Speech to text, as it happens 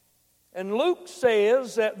And Luke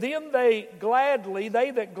says that then they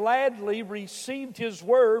that gladly received his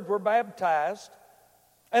word were baptized.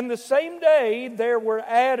 And the same day there were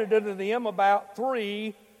added unto them about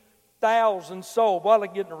 3,000 souls. Well,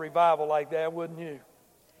 I'd get in a revival like that, wouldn't you?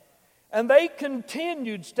 And they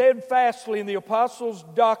continued steadfastly in the apostles'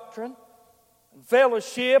 doctrine, and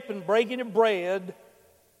fellowship, and breaking of bread,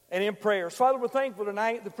 and in prayers. Father, we're thankful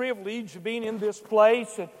tonight, the privilege of being in this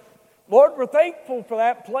place. And Lord, we're thankful for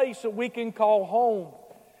that place that we can call home.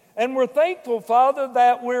 And we're thankful, Father,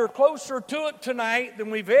 that we're closer to it tonight than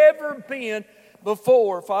we've ever been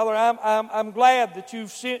before. Father, I'm glad that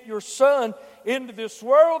you've sent your Son into this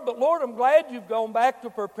world. But Lord, I'm glad you've gone back to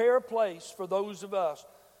prepare a place for those of us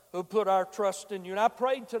who put our trust in you. And I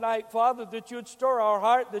prayed tonight, Father, that you would stir our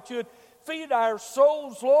heart, that you would feed our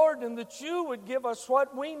souls, Lord, and that you would give us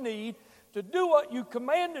what we need to do what you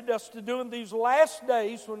commanded us to do in these last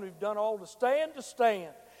days when we've done all to stand.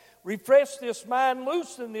 Refresh this mind,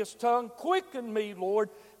 loosen this tongue, quicken me, Lord,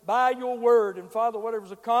 by your word. And Father,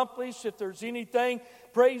 whatever's accomplished, if there's anything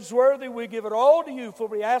praiseworthy, we give it all to you, for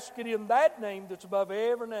we ask it in that name that's above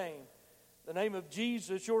every name, the name of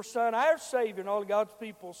Jesus, your Son, our Savior. And all of God's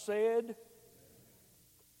people said,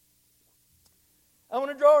 I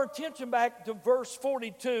want to draw our attention back to verse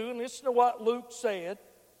 42 and listen to what Luke said.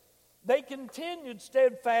 They continued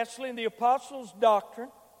steadfastly in the apostles' doctrine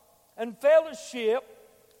and fellowship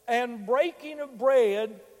and breaking of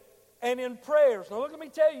bread and in prayers. Now look, let me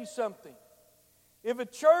tell you something. If a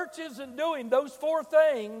church isn't doing those four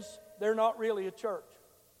things, they're not really a church.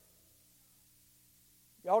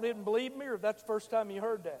 Y'all didn't believe me, or that's the first time you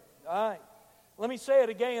heard that? All right. Let me say it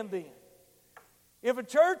again then. If a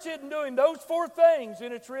church isn't doing those four things,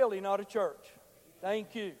 then it's really not a church.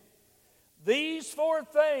 Thank you. These four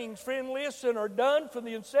things, friend, listen, are done from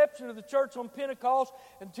the inception of the church on Pentecost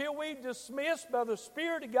until we dismissed by the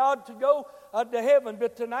Spirit of God to go to heaven.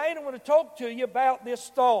 But tonight I want to talk to you about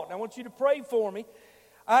this thought. And I want you to pray for me.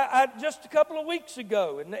 I just a couple of weeks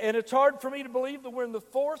ago, and it's hard for me to believe that we're in the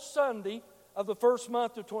fourth Sunday of the first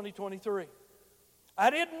month of 2023. I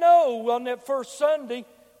didn't know on that first Sunday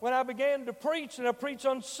when I began to preach, and I preached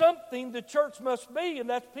on something the church must be, and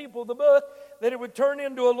that's people of the book, that it would turn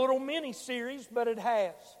into a little mini-series, but it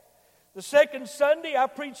has. The second Sunday, I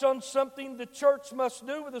preached on something the church must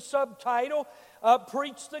do with a subtitle,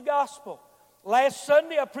 Preach the Gospel. Last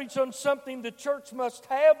Sunday, I preached on something the church must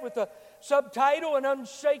have with a subtitle, An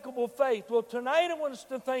Unshakable Faith. Well, tonight I want us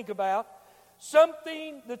to think about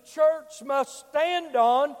something the church must stand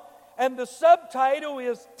on, and the subtitle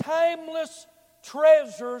is Timeless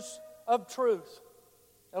Treasures of Truth.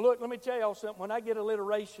 Now look, let me tell y'all something. When I get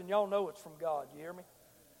alliteration, y'all know it's from God. You hear me?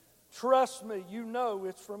 Trust me, you know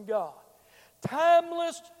it's from God.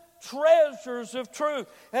 Timeless treasures of truth.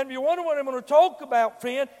 And if you wonder what I'm going to talk about,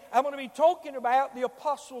 friend, I'm going to be talking about the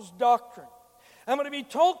apostles' doctrine. I'm going to be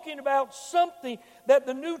talking about something that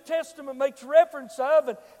the New Testament makes reference of.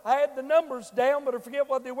 And I had the numbers down, but I forget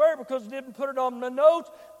what they were because I didn't put it on my notes.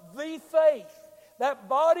 The faith. That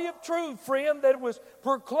body of truth, friend, that was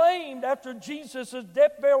proclaimed after Jesus'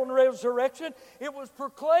 death, burial, and resurrection. It was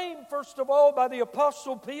proclaimed, first of all, by the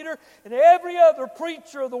Apostle Peter and every other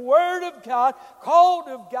preacher of the Word of God, called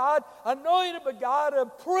of God, anointed by God, to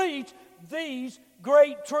preach these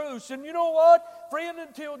great truths. And you know what? Friend,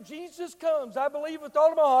 until Jesus comes, I believe with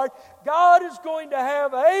all of my heart, God is going to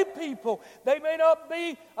have a people. They may not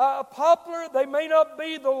be popular, they may not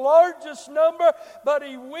be the largest number, but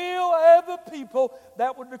He will have a people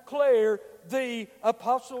that will declare the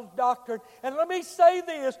apostles' doctrine. And let me say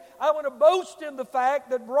this, I want to boast in the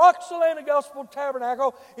fact that Roxalana Gospel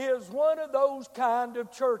Tabernacle is one of those kind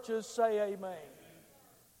of churches. Say amen.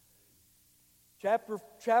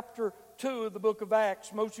 Chapter 2 of the book of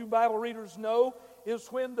Acts, most of you Bible readers know, is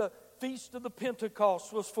when the Feast of the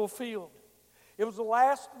Pentecost was fulfilled. It was the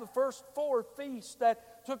last of the first four feasts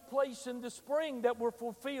that took place in the spring that were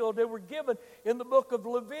fulfilled. They were given in the book of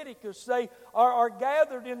Leviticus. They are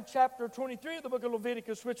gathered in chapter 23 of the book of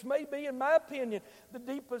Leviticus, which may be, in my opinion, the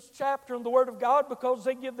deepest chapter in the Word of God, because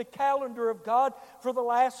they give the calendar of God for the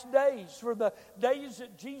last days, for the days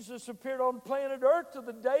that Jesus appeared on planet Earth to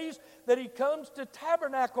the days that He comes to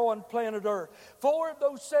tabernacle on planet Earth. 4 of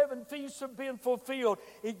those 7 feasts have been fulfilled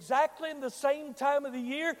exactly in the same time of the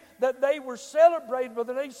year that they were celebrated by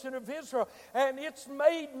the nation of Israel. And it's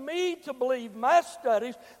made me to believe, my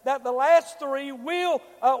studies, that the last 3 will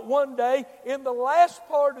one day, in the last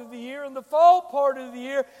part of the year, in the fall part of the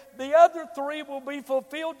year, the other 3 will be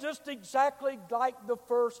fulfilled just exactly like the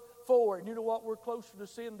first 4. And you know what? We're closer to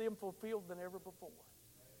seeing them fulfilled than ever before.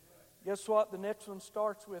 Guess what? The next one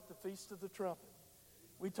starts with the Feast of the Trumpet.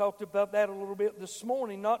 We talked about that a little bit this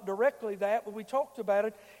morning. Not directly that, but we talked about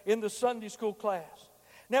it in the Sunday school class.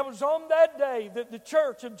 Now, it was on that day that the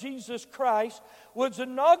Church of Jesus Christ was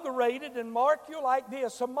inaugurated, and mark you like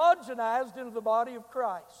this, homogenized into the body of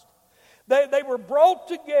Christ. They were brought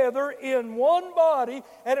together in one body,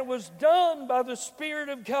 and it was done by the Spirit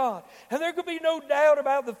of God. And there could be no doubt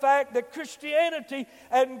about the fact that Christianity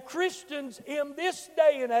and Christians in this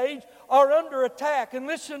day and age are under attack. And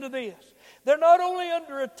listen to this. They're not only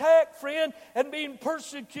under attack, friend, and being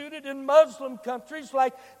persecuted in Muslim countries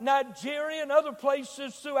like Nigeria and other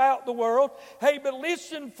places throughout the world. Hey, but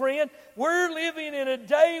listen, friend, we're living in a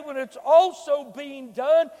day when it's also being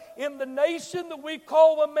done in the nation that we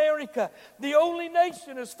call America. The only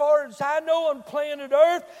nation, as far as I know, on planet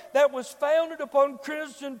Earth that was founded upon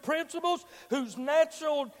Christian principles, whose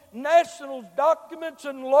national documents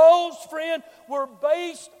and laws, friend, were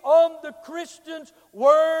based on the Christian's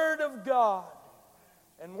Word of God.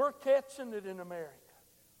 And we're catching it in America.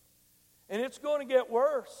 And it's going to get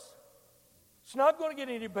worse. It's not going to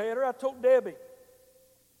get any better. I told Debbie,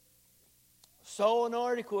 saw an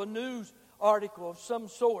article, a news article of some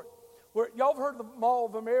sort. Where, y'all have heard of the Mall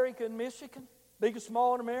of America in Michigan? Biggest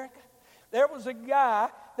mall in America? There was a guy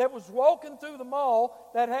that was walking through the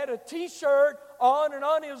mall that had a T-shirt on, and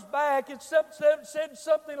on his back it said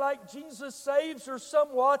something like Jesus saves or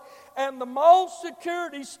somewhat, and the mall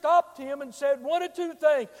security stopped him and said one of two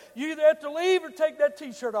things: you either have to leave or take that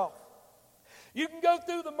T-shirt off. You can go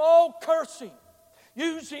through the mall cursing,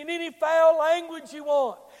 using any foul language you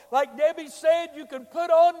want. Like Debbie said, you can put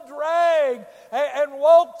on drag and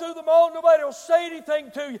walk through the mall. Nobody will say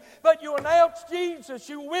anything to you. But you announce Jesus,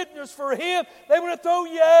 you witness for Him, they want to throw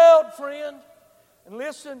you out, friend. And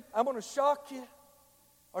listen, I'm going to shock you.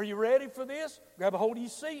 Are you ready for this? Grab a hold of your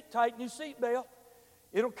seat, tighten your seatbelt.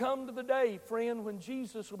 It'll come to the day, friend, when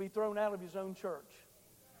Jesus will be thrown out of His own church.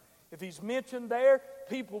 If He's mentioned there,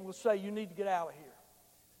 people will say, you need to get out of here.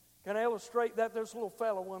 Can I illustrate that? There's a little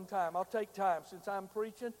fellow one time. I'll take time. Since I'm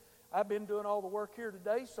preaching, I've been doing all the work here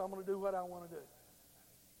today, so I'm going to do what I want to do.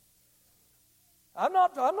 I'm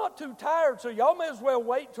not too tired, so y'all may as well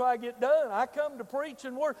wait till I get done. I come to preach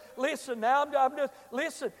and word. Listen, now I'm just,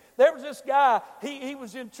 listen. There was this guy, he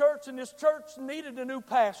was in church, and this church needed a new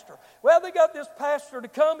pastor. Well, they got this pastor to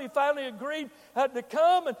come. He finally agreed to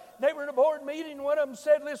come, and they were in a board meeting, and one of them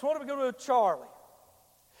said, listen, what are we going to do with Charlie?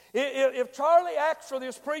 If Charlie acts for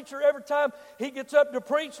this preacher every time he gets up to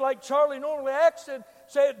preach like Charlie normally acts,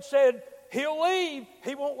 said he'll leave,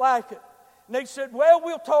 he won't like it. And they said, well,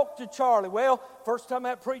 we'll talk to Charlie. Well, first time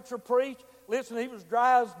that preacher preached, listen, he was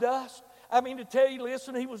dry as dust. I mean, to tell you,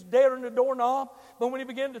 listen, he was deader than a doorknob. But when he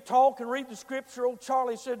began to talk and read the Scripture, old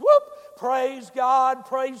Charlie said, whoop, praise God,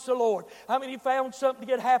 praise the Lord. I mean, he found something to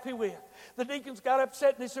get happy with. The deacons got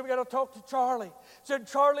upset and they said, we got to talk to Charlie. Said,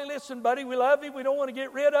 Charlie, listen, buddy, we love you. We don't want to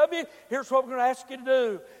get rid of you. Here's what we're going to ask you to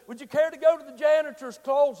do. Would you care to go to the janitor's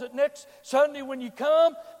closet next Sunday when you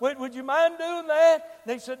come? Would you mind doing that?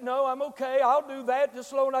 And they said, no, I'm okay. I'll do that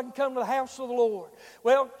just so I can come to the house of the Lord.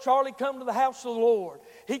 Well, Charlie come to the house of the Lord.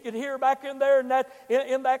 He could hear back in there in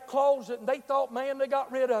that closet, and they thought, man, they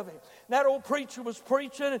got rid of him. And that old preacher was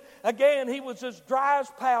preaching, and again, he was as dry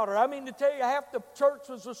as powder. I mean, to tell you, half the church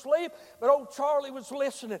was asleep, but old Charlie was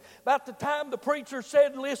listening. About the time the preacher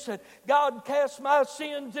said, listen, God cast my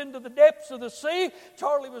sins into the depths of the sea,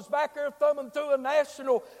 Charlie was back there thumbing through a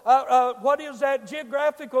national,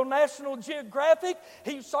 National Geographic.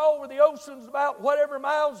 He saw where the ocean's about whatever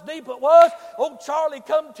miles deep it was. Old Charlie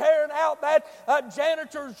come tearing out that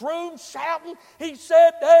janitor's room shouting. He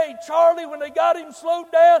said, hey, Charlie, when they got him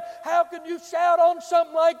slowed down, how can you shout on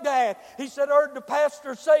something like that? He said, I heard the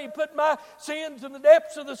pastor say, put my sins in the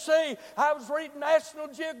depths of the sea. I was reading National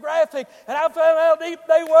Geographic, and I found how deep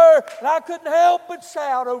they were, and I couldn't help but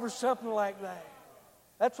shout over something like that.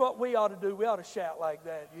 That's what we ought to do. We ought to shout like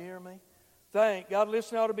that. You hear me? Thank God.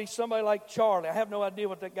 Listen, ought to be somebody like Charlie. I have no idea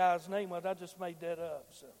what that guy's name was. I just made that up.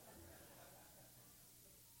 So.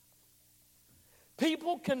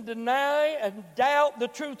 People can deny and doubt the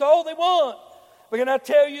truth all they want. But can I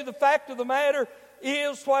tell you, the fact of the matter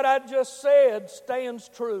is what I just said stands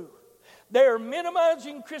true. They're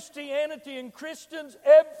minimizing Christianity and Christians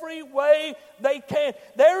every way they can.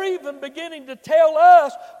 They're even beginning to tell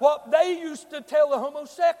us what they used to tell the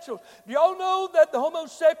homosexuals. Do y'all know that the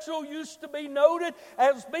homosexual used to be noted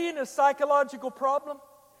as being a psychological problem?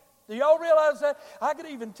 Do y'all realize that? I could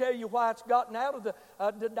even tell you why it's gotten out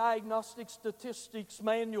of the Diagnostic Statistics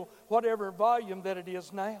Manual, whatever volume that it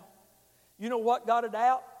is now. You know what got it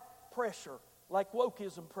out? Pressure, like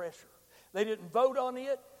wokeism pressure. They didn't vote on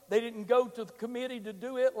it. They didn't go to the committee to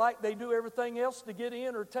do it like they do everything else to get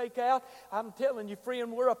in or take out. I'm telling you,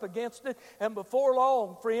 friend, we're up against it. And before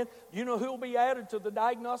long, friend, you know who will be added to the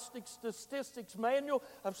Diagnostic Statistics Manual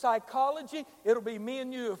of Psychology? It'll be me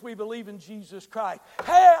and you if we believe in Jesus Christ.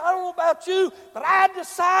 Hey, I don't know about you, but I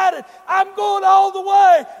decided I'm going all the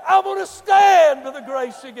way. I'm going to stand to the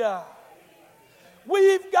grace of God.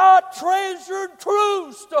 We've got treasured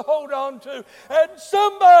truths to hold on to, and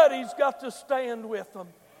somebody's got to stand with them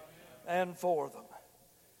and for them.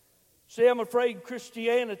 See, I'm afraid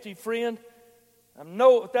Christianity, friend, I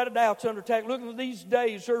know without a doubt it's under attack. Look at these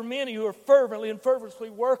days, there are many who are fervently and fervently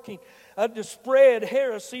working to spread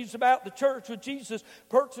heresies about the church which Jesus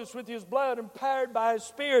purchased with His blood, empowered by His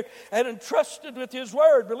Spirit, and entrusted with His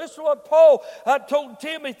word. But listen to what Paul told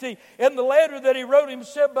Timothy in the letter that he wrote him. He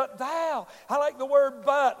said, but thou, I like the word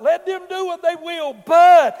but, let them do what they will,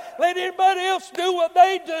 but let anybody else do what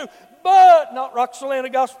they do. But, not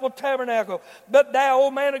Roxalana Gospel Tabernacle, but thou, O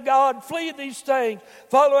man of God, flee these things.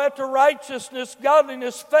 Follow after righteousness,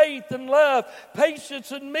 godliness, faith, and love,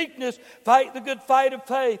 patience and meekness. Fight the good fight of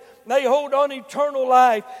faith. They hold on eternal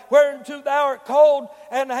life, whereunto thou art called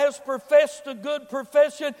and hast professed a good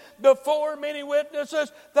profession before many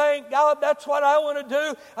witnesses. Thank God, that's what I want to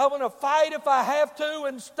do. I want to fight if I have to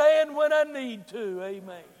and stand when I need to.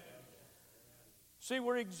 Amen. See,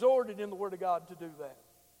 we're exhorted in the Word of God to do that.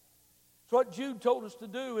 It's what Jude told us to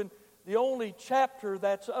do in the only chapter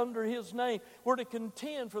that's under his name. We're to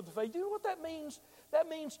contend for the faith. Do you know what that means? That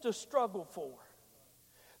means to struggle for.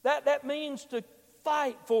 That means to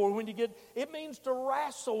fight for when you get. It means to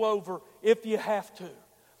wrestle over if you have to.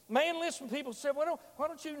 Man, listen, people say, well, why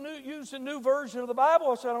don't you use a new version of the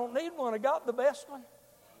Bible? I said, I don't need one. I got the best one.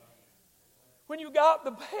 When you got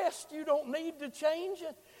the best, you don't need to change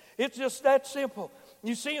it. It's just that simple.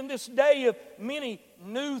 You see, in this day of many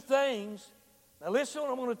new things, now listen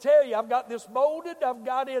what I'm going to tell you. I've got this bolded. I've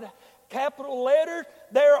got it capital letters.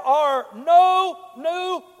 There are no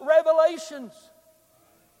new revelations.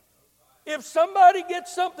 If somebody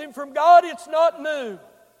gets something from God, it's not new.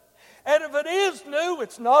 And if it is new,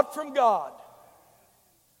 it's not from God.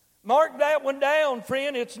 Mark that one down,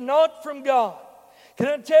 friend. It's not from God. Can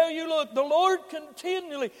I tell you, look, the Lord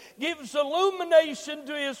continually gives illumination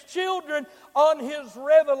to His children on His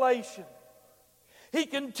revelation. He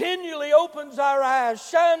continually opens our eyes,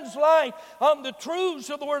 shines light on the truths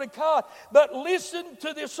of the Word of God. But listen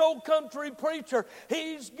to this old country preacher.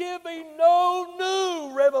 He's giving no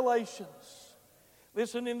new revelations.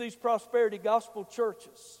 Listen, in these prosperity gospel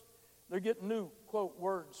churches, they're getting new, quote,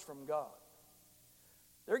 words from God.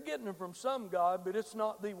 They're getting them from some God, but it's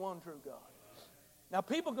not the one true God. Now,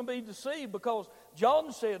 people can be deceived because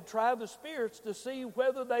John said, try the spirits to see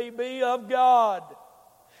whether they be of God.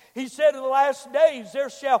 He said in the last days there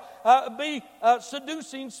shall be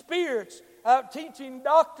seducing spirits, teaching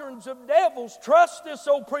doctrines of devils. Trust this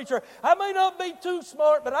old preacher. I may not be too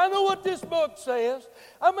smart, but I know what this book says.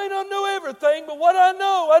 I may not know everything, but what I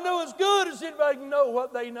know as good as anybody can know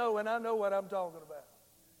what they know, and I know what I'm talking about.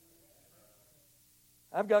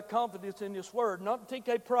 I've got confidence in this word, not in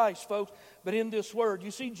T.K. Price, folks, but in this word.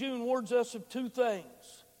 You see, Jude warns us of two things.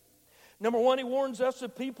 Number one, he warns us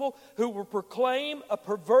of people who will proclaim a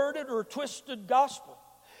perverted or twisted gospel.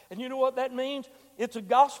 And you know what that means? It's a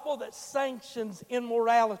gospel that sanctions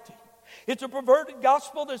immorality. It's a perverted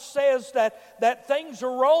gospel that says that things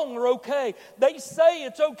are wrong or okay. They say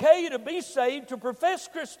it's okay to be saved, to profess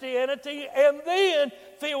Christianity, and then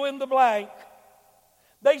fill in the blank.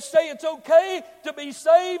 They say it's okay to be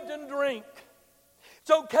saved and drink.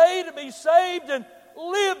 It's okay to be saved and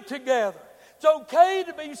live together. It's okay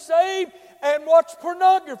to be saved and watch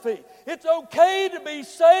pornography. It's okay to be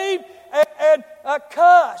saved and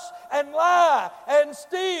cuss and lie and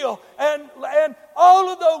steal and all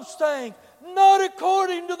of those things. Not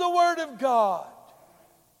according to the Word of God.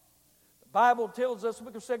 The Bible tells us in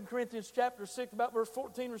the book of 2 Corinthians chapter 6, about verse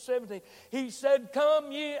 14 or 17, he said, come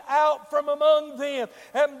ye out from among them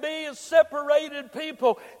and be a separated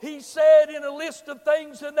people. He said in a list of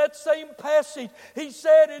things in that same passage, he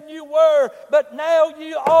said, and you were, but now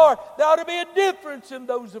you are. There ought to be a difference in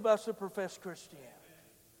those of us who profess Christianity.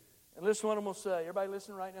 And listen to what I'm going to say. Everybody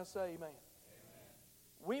listen right now, say amen.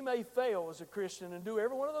 We may fail as a Christian and do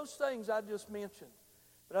every one of those things I just mentioned.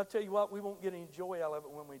 But I'll tell you what, we won't get any joy out of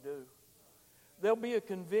it when we do. There'll be a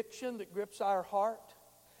conviction that grips our heart.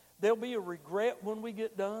 There'll be a regret when we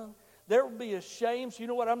get done. There will be a shame. So you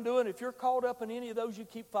know what I'm doing? If you're caught up in any of those, you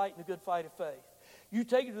keep fighting the good fight of faith. You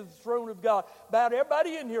take it to the throne of God. About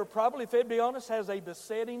everybody in here probably, if they'd be honest, has a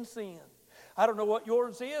besetting sin. I don't know what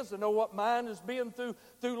yours is. I know what mine has been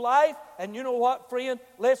through life. And you know what, friend?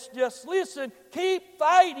 Let's just listen. Keep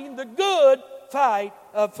fighting the good fight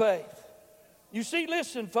of faith. You see,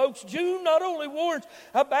 listen, folks, Jude not only warns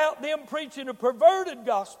about them preaching a perverted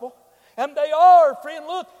gospel, and they are, friend,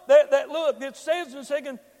 look, it says in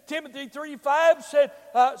 2 Timothy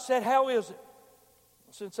 3:5 said, how is it?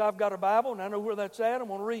 Since I've got a Bible and I know where that's at, I'm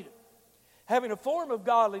going to read it. Having a form of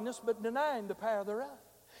godliness, but denying the power thereof.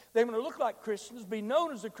 They want to look like Christians, be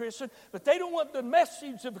known as a Christian, but they don't want the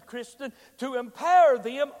message of a Christian to empower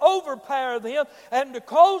them, overpower them, and to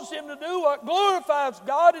cause them to do what glorifies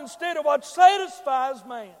God instead of what satisfies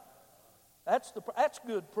man. That's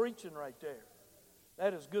good preaching right there.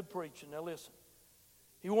 That is good preaching. Now listen.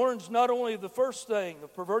 He warns not only of the first thing,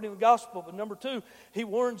 of perverting the gospel, but number two, he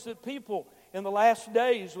warns that people in the last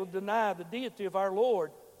days will deny the deity of our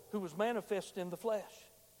Lord who was manifest in the flesh.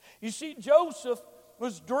 You see, Joseph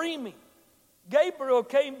was dreaming. Gabriel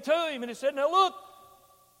came to him and he said, now look,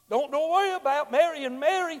 don't worry about Mary. And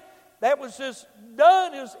Mary, that was just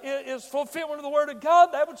done, is fulfillment of the Word of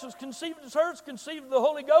God. That which was conceived as hers, conceived of the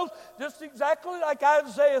Holy Ghost, just exactly like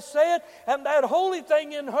Isaiah said. And that holy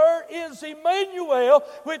thing in her is Emmanuel,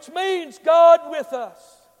 which means God with us.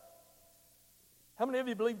 How many of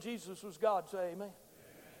you believe Jesus was God? Say amen.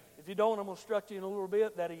 If you don't, I'm going to instruct you in a little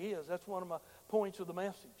bit that He is. That's one of my points of the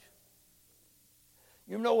message.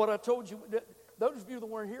 You know what I told you? Those of you that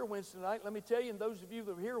weren't here Wednesday night, let me tell you, and those of you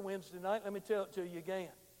that were here Wednesday night, let me tell it to you again.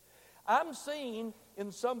 I'm seeing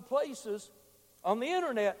in some places on the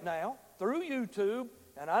internet now, through YouTube,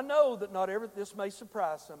 and I know that this may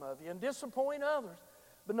surprise some of you and disappoint others,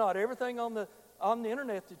 but not everything on the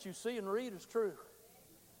internet that you see and read is true.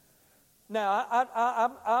 Now,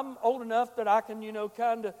 I'm old enough that I can,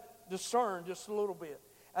 kind of discern just a little bit.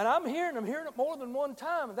 And I'm hearing it more than one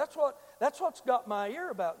time, and that's what's got my ear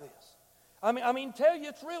about this. I mean, tell you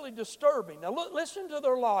it's really disturbing. Now, listen to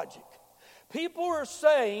their logic. People are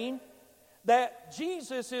saying that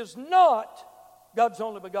Jesus is not God's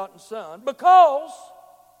only begotten Son because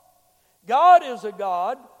God is a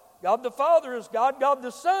God, God the Father is God, God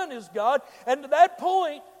the Son is God, and to that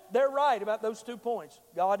point, they're right about those 2 points.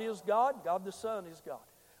 God is God, God the Son is God.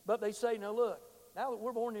 But they say, now look, now that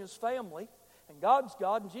we're born in His family, and God's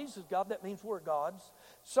God and Jesus is God, that means we're God's.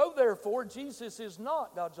 So therefore, Jesus is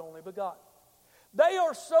not God's only begotten. They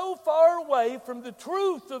are so far away from the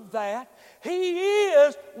truth of that.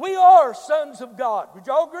 We are sons of God. Would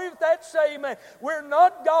y'all agree with that? Say amen. We're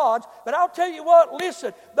not gods, but I'll tell you what,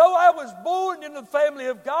 listen, though I was born into the family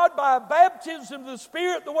of God by a baptism of the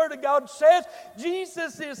Spirit, the Word of God says,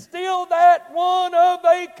 Jesus is still that one of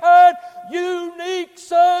a kind, unique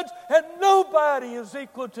sons, and nobody is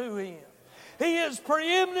equal to Him. He is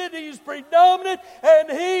preeminent, He's predominant,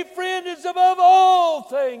 and He, friend, is above all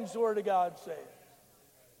things, the Word of God says.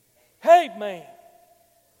 Amen.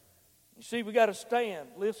 You see, we got to stand,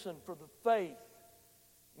 listen, for the faith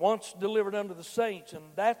once delivered unto the saints, and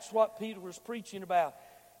that's what Peter was preaching about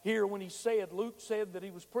here when Luke said that he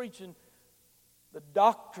was preaching the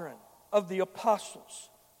doctrine of the apostles.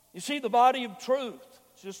 You see, the body of truth,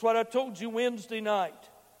 it's just what I told you Wednesday night.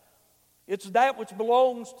 It's that which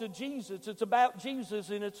belongs to Jesus. It's about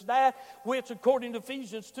Jesus, and it's that which, according to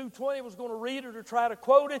Ephesians 2:20, I was going to read it or try to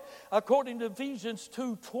quote it, according to Ephesians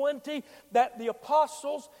 2:20, that the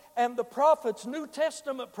apostles and the prophets, New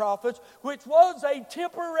Testament prophets, which was a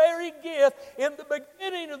temporary gift in the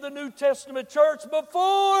beginning of the New Testament church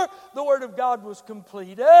before the Word of God was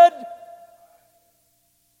completed,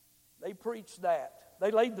 they preached that.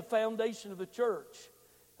 They laid the foundation of the church.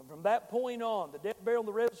 And from that point on, the death, burial, and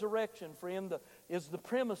the resurrection, friend, is the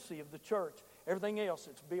primacy of the church. Everything else,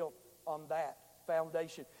 it's built on that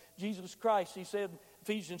foundation. Jesus Christ, He said in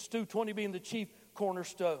Ephesians 2:20, being the chief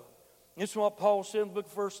cornerstone. This is what Paul said in the book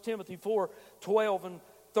of 1 Timothy 4:12 and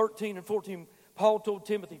 13 and 14. Paul told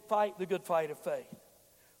Timothy, fight the good fight of faith.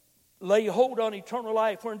 Lay hold on eternal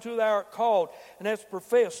life, whereunto thou art called, and hast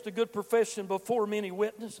professed a good profession before many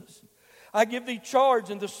witnesses. I give thee charge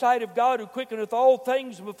in the sight of God who quickeneth all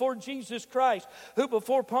things, and before Jesus Christ, who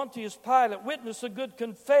before Pontius Pilate witnessed a good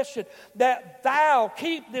confession, that thou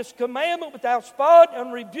keep this commandment without spot,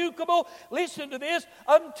 unrebukable, listen to this,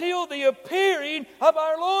 until the appearing of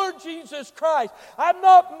our Lord Jesus Christ. I'm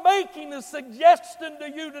not making a suggestion to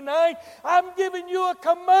you tonight. I'm giving you a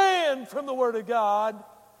command from the Word of God.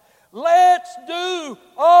 Let's do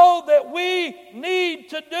all that we need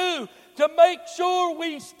to do to make sure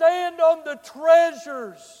we stand on the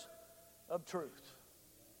treasures of truth.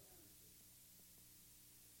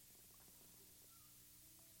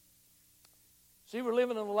 See, we're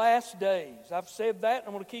living in the last days. I've said that, and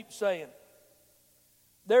I'm going to keep saying it.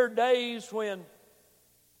 There are days when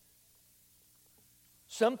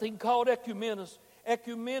something called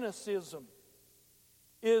ecumenicism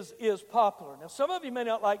is popular. Now, some of you may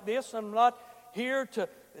not like this. I'm not here to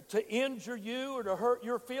injure you or to hurt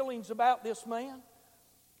your feelings about this man.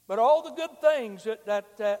 But all the good things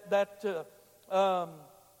that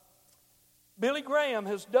Billy Graham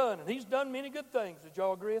has done, and he's done many good things. Did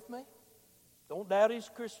y'all agree with me? Don't doubt his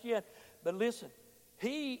Christianity. But listen,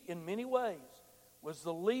 he, in many ways, was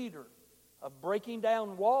the leader of breaking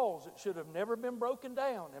down walls that should have never been broken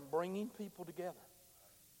down and bringing people together.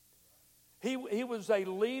 He was a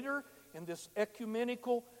leader in this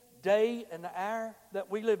ecumenical day and hour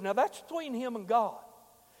that we live. Now, that's between him and God.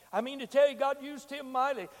 I mean, to tell you, God used him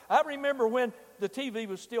mightily. I remember when the TV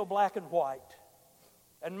was still black and white.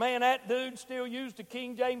 And man, that dude still used the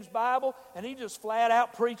King James Bible, and he just flat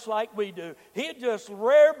out preached like we do. He'd just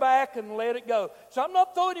rear back and let it go. So I'm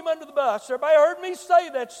not throwing him under the bus. Everybody heard me say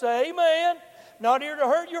that, say amen. Not here to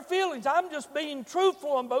hurt your feelings. I'm just being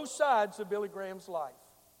truthful on both sides of Billy Graham's life.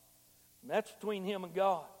 And that's between him and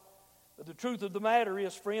God. But the truth of the matter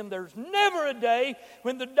is, friend, there's never a day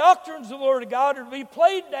when the doctrines of the Word of God are to be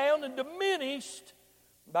played down and diminished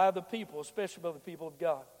by the people, especially by the people of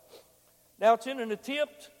God. Now, it's in an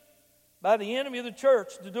attempt by the enemy of the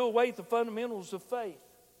church to do away with the fundamentals of faith.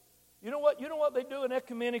 You know what they do in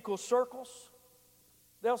ecumenical circles?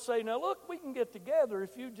 They'll say, now look, we can get together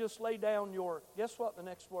if you just lay down your, guess what the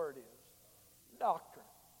next word is? Doctrine.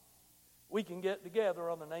 We can get together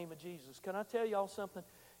on the name of Jesus. Can I tell y'all something?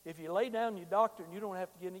 If you lay down your doctrine, you don't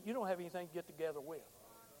have anything to get together with.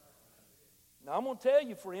 Now, I'm going to tell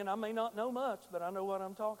you, friend, I may not know much, but I know what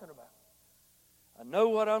I'm talking about. I know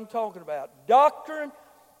what I'm talking about. Doctrine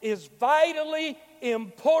is vitally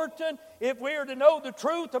important if we are to know the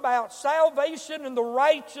truth about salvation and the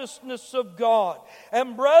righteousness of God.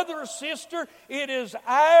 And brother or sister, it is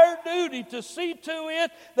our duty to see to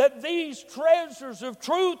it that these treasures of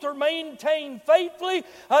truth are maintained faithfully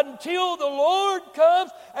until the Lord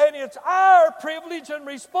comes, and it's our privilege and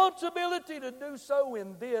responsibility to do so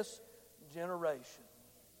in this generation.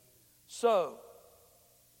 So,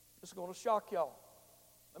 it's going to shock y'all.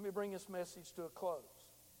 Let me bring this message to a close.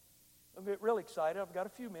 I'm getting really excited. I've got a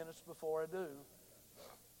few minutes before I do.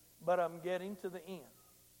 But I'm getting to the end.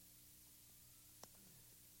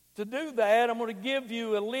 To do that, I'm going to give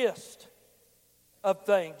you a list of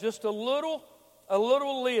things. Just a little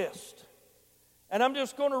list. And I'm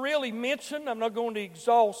just going to really mention, I'm not going to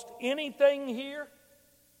exhaust anything here.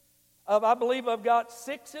 I believe I've got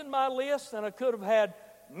 6 in my list, and I could have had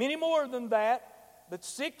many more than that. But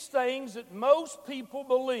 6 things that most people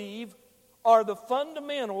believe are the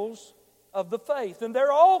fundamentals of the faith. And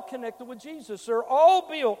they're all connected with Jesus. They're all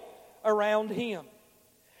built around Him.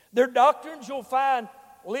 They're doctrines you'll find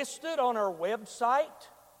listed on our website.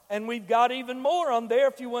 And we've got even more on there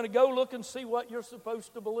if you want to go look and see what you're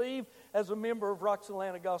supposed to believe as a member of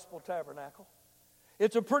Roxalana Gospel Tabernacle.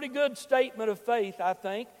 It's a pretty good statement of faith, I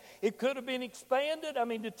think. It could have been expanded. I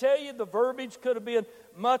mean, to tell you, the verbiage could have been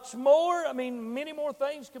much more. I mean, many more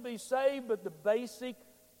things could be saved, but the basic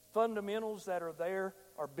fundamentals that are there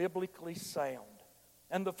are biblically sound.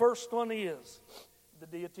 And the first one is the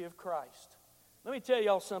deity of Christ. Let me tell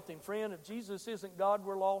y'all something, friend. If Jesus isn't God,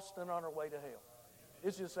 we're lost and on our way to hell.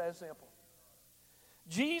 It's just that simple.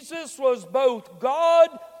 Jesus was both God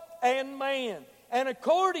and man. And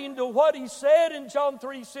according to what He said in John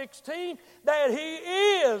 3:16, that He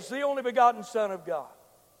is the only begotten Son of God.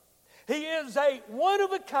 He is a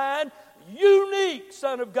one-of-a-kind, unique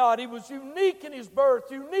Son of God. He was unique in His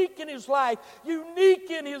birth, unique in His life,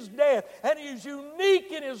 unique in His death, and He is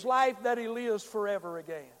unique in His life that He lives forever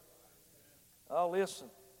again. Oh, listen.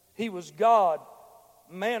 He was God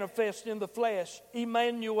manifest in the flesh,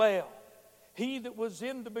 Emmanuel. He that was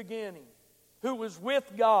in the beginning, who was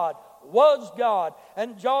with God, was God.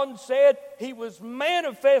 And John said He was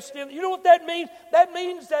manifest in. You know what that means? That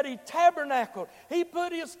means that He tabernacled. He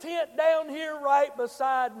put His tent down here right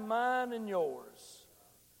beside mine and yours.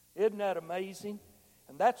 Isn't that amazing?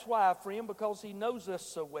 And that's why, friend, because He knows us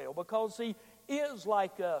so well, because He is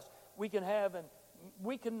like us, we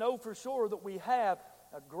can know for sure that we have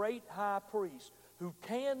a great high priest who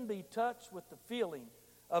can be touched with the feeling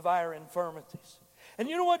of our infirmities. And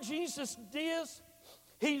you know what Jesus is?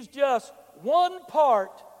 He's just one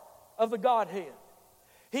part of the Godhead.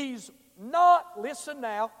 He's not, listen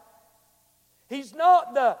now, He's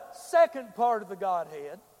not the second part of the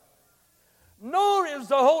Godhead, nor is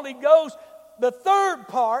the Holy Ghost the third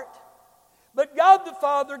part, but God the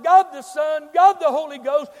Father, God the Son, God the Holy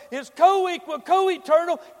Ghost is co-equal,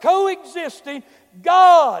 co-eternal, coexisting.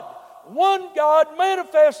 God, one God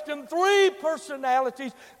manifest in three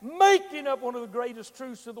personalities, making up one of the greatest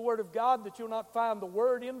truths of the Word of God that you'll not find the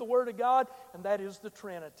Word in the Word of God, and that is the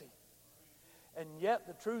Trinity. And yet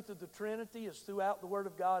the truth of the Trinity is throughout the Word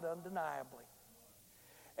of God undeniably.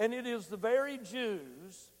 And it is the very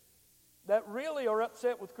Jews that really are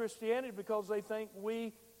upset with Christianity because they think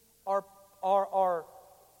we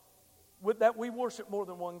that we worship more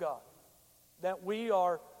than one God. That we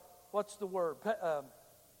are, what's the word?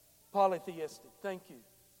 Polytheistic. Thank you.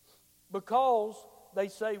 Because they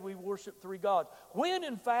say we worship three gods. When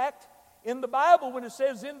in fact, in the Bible, when it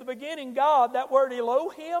says in the beginning God, that word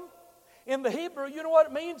Elohim, in the Hebrew, you know what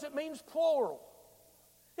it means? It means plural.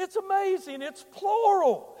 It's amazing. It's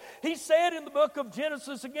plural. He said in the book of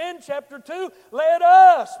Genesis again, chapter 2, let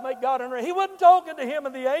us make God on earth. He wasn't talking to him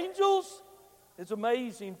and the angels. It's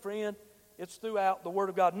amazing, friend. It's throughout the Word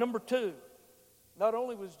of God. Number two, not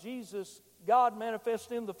only was Jesus God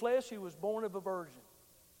manifest in the flesh, He was born of a virgin.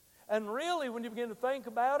 And really, when you begin to think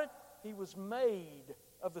about it, He was made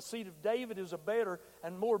of the seed of David is a better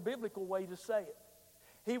and more biblical way to say it.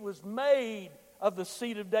 He was made of the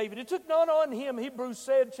seed of David. It took not on Him, Hebrews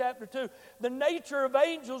said, chapter 2, the nature of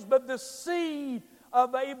angels, but the seed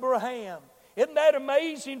of Abraham. Isn't that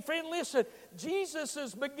amazing? Friend, listen,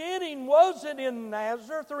 Jesus' beginning wasn't in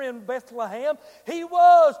Nazareth or in Bethlehem. He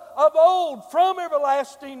was of old, from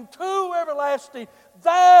everlasting to everlasting.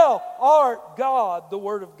 Thou art God, the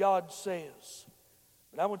Word of God says.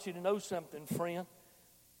 But I want you to know something, friend.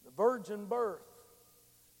 The virgin birth.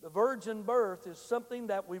 The virgin birth is something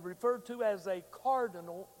that we refer to as a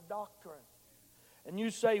cardinal doctrine. And you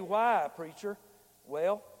say, why, preacher?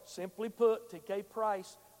 Well, simply put, T.K.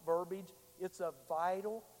 Price verbiage, it's of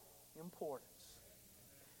vital importance.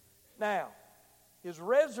 Now, His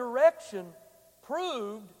resurrection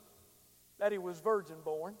proved that He was virgin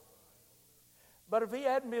born. But if He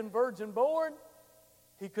hadn't been virgin born,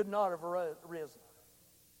 He could not have risen.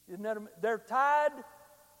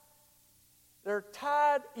 They're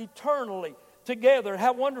tied eternally together.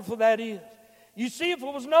 How wonderful that is. You see, if it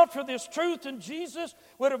was not for this truth, and Jesus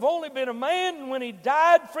would have only been a man, and when He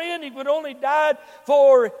died, friend, He would only died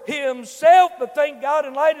for Himself. But thank God,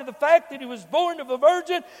 in light of the fact that He was born of a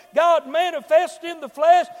virgin, God manifest in the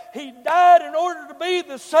flesh. He died in order to be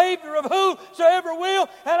the Savior of whosoever will.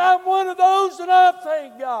 And I'm one of those, and I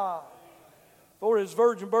thank God for His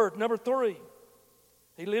virgin birth. Number three,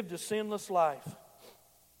 He lived a sinless life.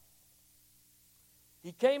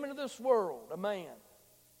 He came into this world, a man.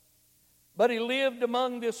 But He lived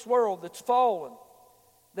among this world that's fallen,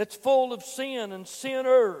 that's full of sin and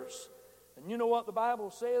sinners. And you know what the Bible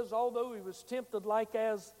says? Although He was tempted like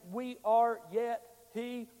as we are, yet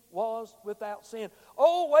He was without sin.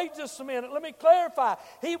 Oh, wait just a minute. Let me clarify.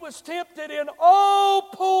 He was tempted in all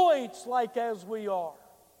points like as we are,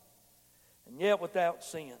 and yet without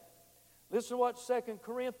sin. Listen to what 2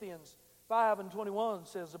 Corinthians 5:21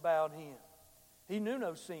 says about Him. He knew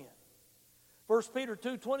no sin. 1 Peter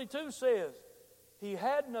 2:22 says, He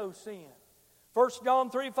had no sin. 1 John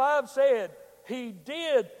 3:5 said, He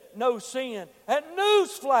did no sin. And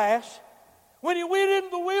newsflash, when He went into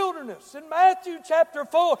the wilderness, in Matthew chapter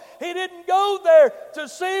 4, He didn't go there to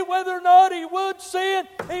see whether or not He would sin.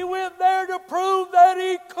 He went there to prove that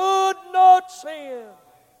He could not sin,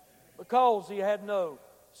 because He had no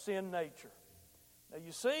sin nature. Now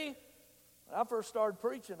you see, when I first started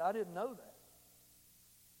preaching, I didn't know that.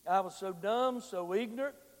 I was so dumb, so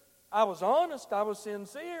ignorant. I was honest. I was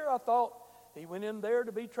sincere. I thought He went in there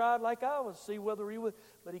to be tried like I was, see whether He would.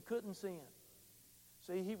 But He couldn't sin.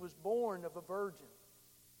 See, He was born of a virgin.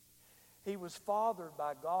 He was fathered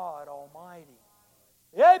by God Almighty.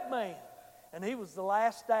 Amen. And He was the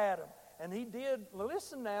last Adam. And He did,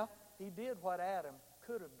 listen now, He did what Adam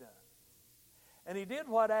could have done. And He did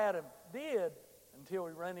what Adam did until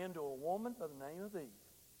He ran into a woman by the name of Eve.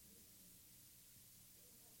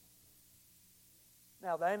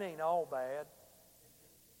 Now, that ain't all bad.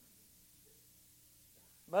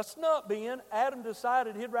 Must not been. Adam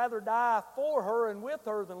decided he'd rather die for her and with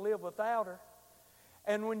her than live without her.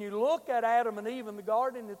 And when you look at Adam and Eve in the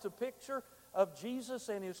garden, it's a picture of Jesus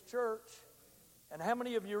and His church. And how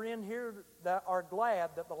many of you are in here that are glad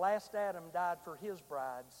that the last Adam died for his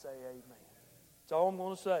bride? Say amen. That's all I'm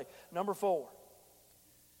going to say. Number 4,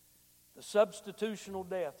 the substitutional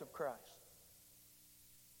death of Christ.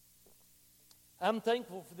 I'm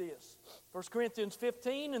thankful for this. 1 Corinthians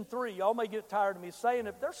 15:3. Y'all may get tired of me saying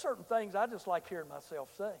it. There's certain things I just like hearing myself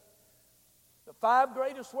say. The 5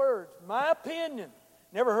 greatest words, my opinion.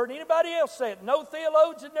 Never heard anybody else say it. No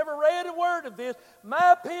theologian never read a word of this.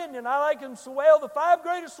 My opinion, I like them so well. The 5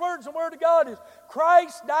 greatest words in the Word of God is,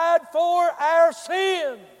 Christ died for our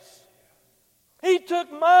sins. He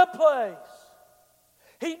took my place.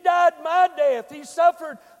 He died my death. He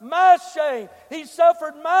suffered my shame. He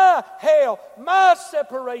suffered my hell, my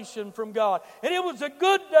separation from God. And it was a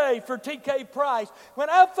good day for T.K. Price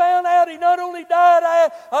when I found out he not only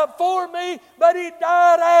died for me, but he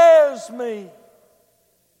died as me.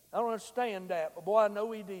 I don't understand that, but boy, I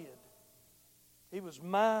know he did. He was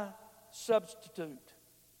my substitute.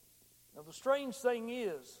 Now, the strange thing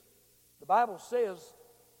is, the Bible says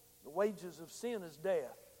the wages of sin is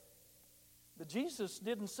death. But Jesus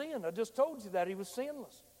didn't sin. I just told you that. He was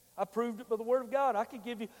sinless. I proved it by the Word of God. I could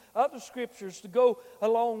give you other scriptures to go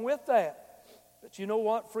along with that. But you know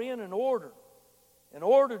what, friend? In order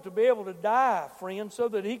to be able to die, friend, so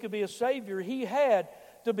that He could be a Savior, He had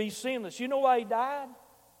to be sinless. You know why He died?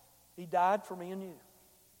 He died for me and you.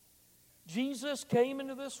 Jesus came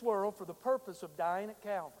into this world for the purpose of dying at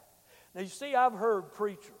Calvary. Now, you see, I've heard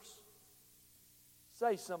preachers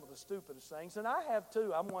say some of the stupidest things, and I have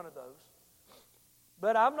too. I'm one of those.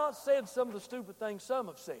 But I've not said some of the stupid things some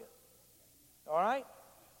have said. All right?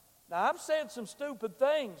 Now, I've said some stupid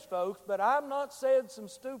things, folks, but I've not said some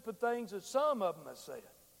stupid things that some of them have said.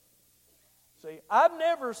 See, I've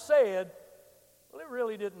never said, well, it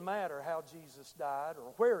really didn't matter how Jesus died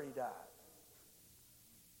or where He died.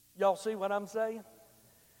 Y'all see what I'm saying?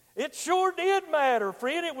 It sure did matter,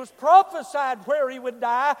 friend. It was prophesied where He would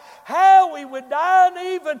die, how He would die,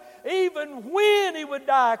 and even when He would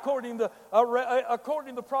die, according to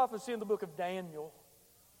the prophecy in the book of Daniel.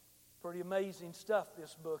 Pretty amazing stuff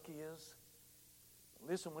this book is.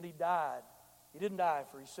 Listen, when He died, He didn't die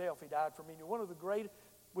for Himself. He died for me. You're one of the great.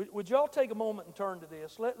 Would y'all take a moment and turn to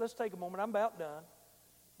this? Let's take a moment. I'm about done.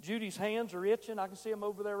 Judy's hands are itching. I can see them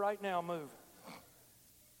over there right now moving.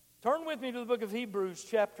 Turn with me to the book of Hebrews,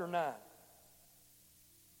 chapter 9.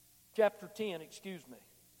 Chapter 10, excuse me.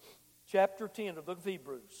 Chapter 10 of the book of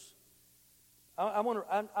Hebrews. I want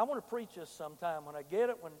to preach this sometime when I get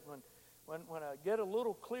it, when I get a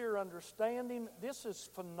little clear understanding. This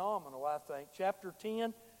is phenomenal, I think. Chapter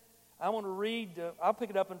 10, I want to read, I'll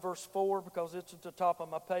pick it up in verse 4 because it's at the top of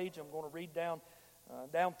my page. I'm going to read down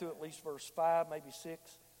through at least verse 5, maybe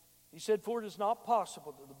 6. He said, "For it is not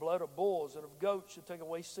possible that the blood of bulls and of goats should take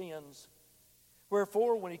away sins.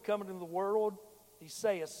 Wherefore, when He cometh into the world, He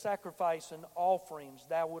saith, Sacrifice and offerings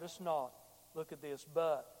thou wouldest not." Look at this.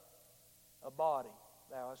 "But a body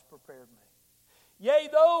thou hast prepared me. Yea,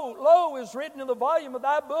 though, lo, is written in the volume of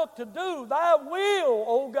thy book to do thy will,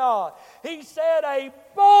 O God." He said, "A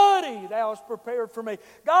body thou hast prepared for me."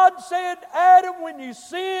 God said, "Adam, when you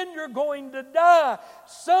sin, you're going to die."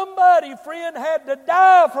 Somebody, friend, had to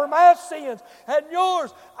die for my sins and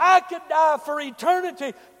yours. I could die for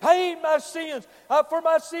eternity, paying my sins, for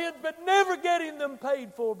my sins, but never getting them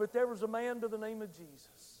paid for. But there was a man by the name of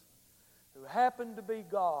Jesus who happened to be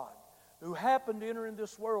God, who happened to enter in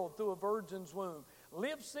this world through a virgin's womb,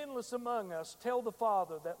 live sinless among us, tell the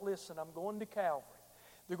Father that, listen, I'm going to Calvary.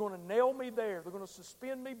 They're going to nail me there. They're going to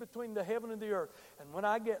suspend me between the heaven and the earth. And when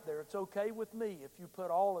I get there, it's okay with me if you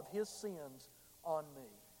put all of His sins on me.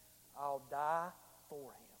 I'll die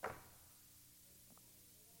for Him.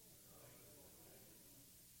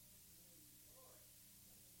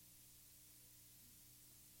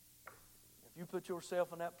 If you put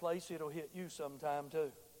yourself in that place, it'll hit you sometime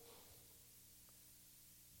too.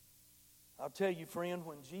 I'll tell you, friend,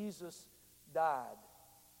 when Jesus died,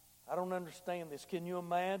 I don't understand this. Can you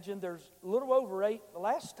imagine? There's a little over 8. The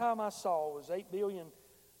last time I saw was 8 billion,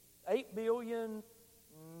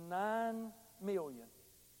 9 million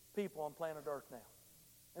people on planet Earth now.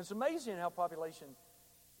 And it's amazing how population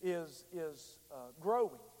is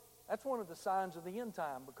growing. That's one of the signs of the end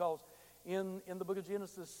time, because in the book of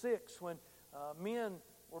Genesis 6, when men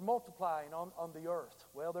were multiplying on the earth,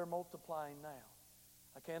 well, they're multiplying now.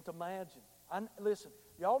 I can't imagine. Listen,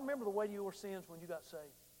 y'all remember the weight of your sins when you got saved?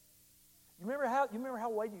 You remember how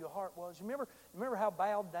weighty your heart was? You remember how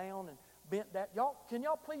bowed down and bent that? Can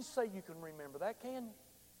y'all please say you can remember that? Can you?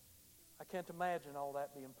 I can't imagine all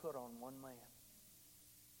that being put on one man.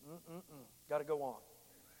 Got to go on.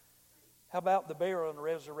 How about the burial and the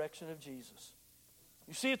resurrection of Jesus?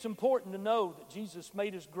 You see, it's important to know that Jesus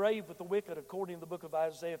made His grave with the wicked, according to the book of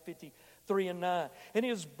Isaiah 53 and 9. And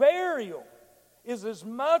His burial is as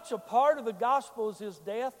much a part of the gospel as His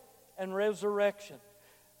death and resurrection.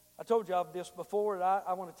 I told you of this before, and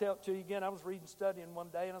I want to tell it to you again. I was reading, studying one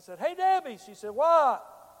day, and I said, "Hey, Debbie." She said, "What?"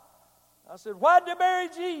 I said, "Why'd they bury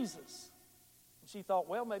Jesus?" And she thought,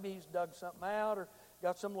 well, maybe he's dug something out or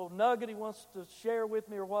got some little nugget he wants to share with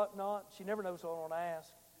me or whatnot. She never knows what I want to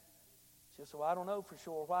ask. She said, "Well, I don't know for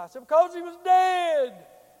sure why." I said, "Because he was dead."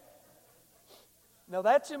 Now,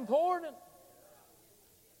 that's important.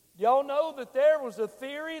 Y'all know that there was a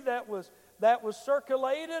theory that was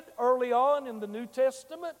circulated early on in the New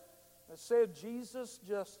Testament that said Jesus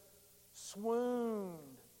just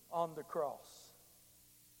swooned on the cross.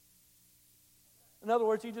 In other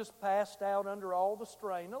words, He just passed out under all the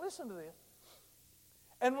strain. Now listen to this.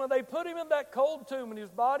 And when they put Him in that cold tomb and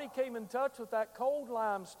His body came in touch with that cold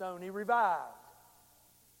limestone, He revived.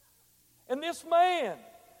 And this man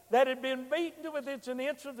that had been beaten to within an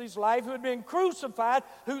inch of his life, who had been crucified,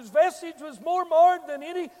 whose vestige was more marred than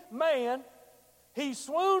any man, he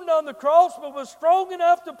swooned on the cross but was strong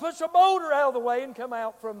enough to push a boulder out of the way and come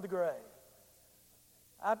out from the grave.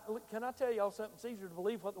 Can I tell y'all something? It's easier to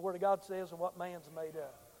believe what the Word of God says than what man's made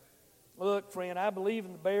up. Look, friend, I believe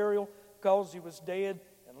in the burial because He was dead.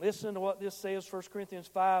 And listen to what this says, 1 Corinthians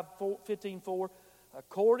 15:4.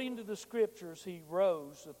 According to the Scriptures, He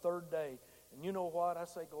rose the third day. And you know what? I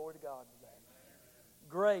say glory to God to that.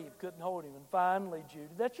 Grave couldn't hold Him. And finally, Judy,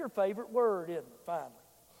 that's your favorite word, isn't it? Finally.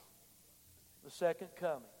 The second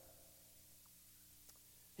coming.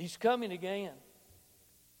 He's coming again.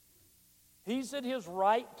 He's at His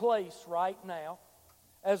right place right now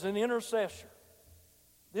as an intercessor.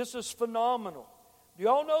 This is phenomenal. Do you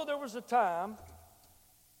all know there was a time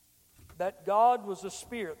that God was a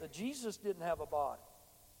spirit, that Jesus didn't have a body?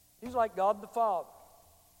 He's like God the Father.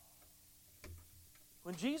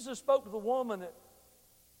 When Jesus spoke to the woman at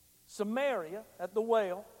Samaria, at the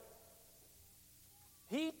well,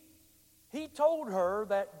 He told her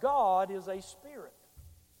that God is a spirit.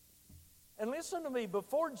 And listen to me,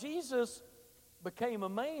 before Jesus became a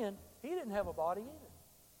man, He didn't have a body either.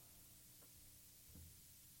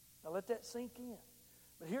 Now let that sink in.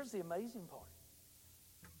 But here's the amazing part.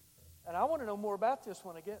 And I want to know more about this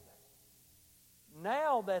when I get there.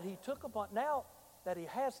 Now that He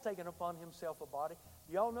has taken upon Himself a body,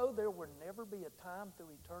 do y'all know there will never be a time through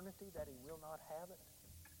eternity that He will not have it?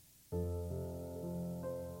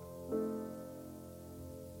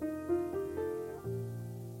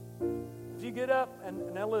 If you get up,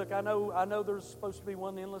 and now look, I know there's supposed to be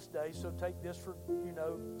one endless day, so take this for,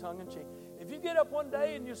 tongue in cheek. If you get up one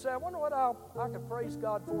day and you say, I wonder what I could praise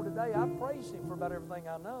God for today, I praise Him for about everything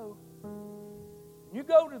I know. You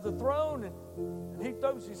go to the throne and He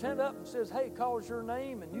throws His hand up and says, hey, calls your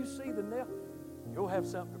name, and you see the nail, you'll have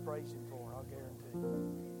something to praise Him for, I'll guarantee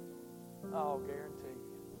you. I'll guarantee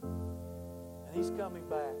you. And He's coming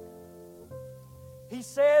back. He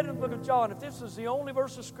said in the book of John, if this is the only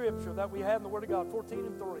verse of Scripture that we have in the Word of God,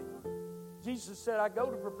 14:3, Jesus said, I go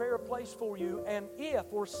to prepare a place for you, and if,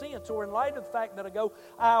 or since, or in light of the fact that I go,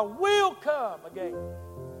 I will come again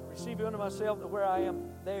and receive you unto myself, that where I am,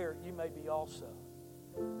 there you may be also.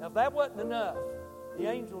 Now, if that wasn't enough, the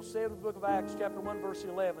angel said in the book of Acts, chapter 1, verse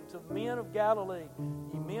 11, to the men of Galilee,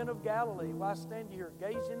 ye men of Galilee, why stand ye here,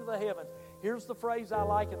 gaze into the heavens. Here's the phrase I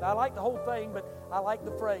like, and I like the whole thing, but I like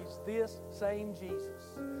the phrase, this same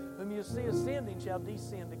Jesus, whom you see ascending shall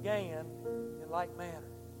descend again in like manner.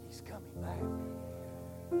 He's coming back.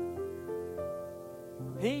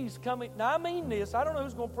 He's coming. Now, I mean this. I don't know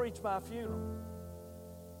who's going to preach my funeral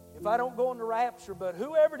if I don't go in the rapture, but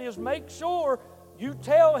whoever it is, make sure you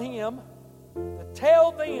tell him to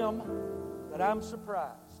tell them that I'm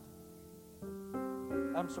surprised.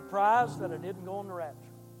 I'm surprised that I didn't go in the rapture.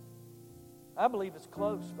 I believe it's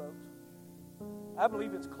close, folks. I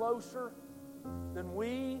believe it's closer than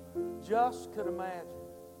we just could imagine.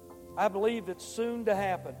 I believe it's soon to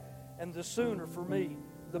happen, and the sooner for me,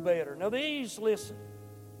 the better. Now these, listen,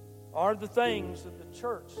 are the things that the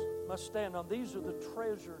church must stand on. These are the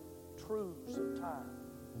treasured truths of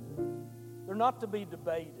time. They're not to be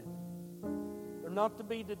debated. They're not to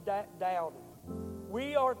be doubted.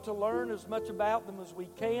 We are to learn as much about them as we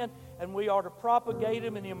can, and we are to propagate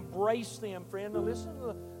them and embrace them, friend. Now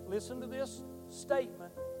listen to this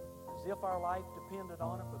statement as if our life depended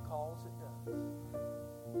on it, because it does.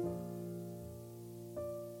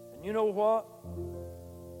 And you know what?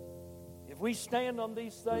 If we stand on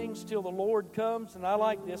these things till the Lord comes, and I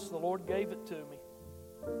like this, the Lord gave it to me,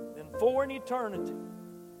 then for an eternity,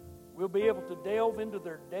 we'll be able to delve into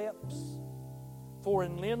their depths for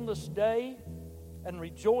an endless day and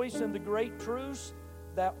rejoice in the great truths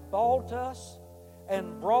that bought us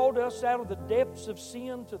and brought us out of the depths of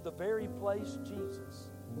sin to the very place Jesus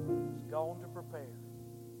is gone to prepare.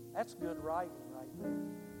 That's good writing right there,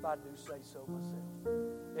 if I do say so myself.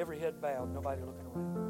 Every head bowed, nobody looking around.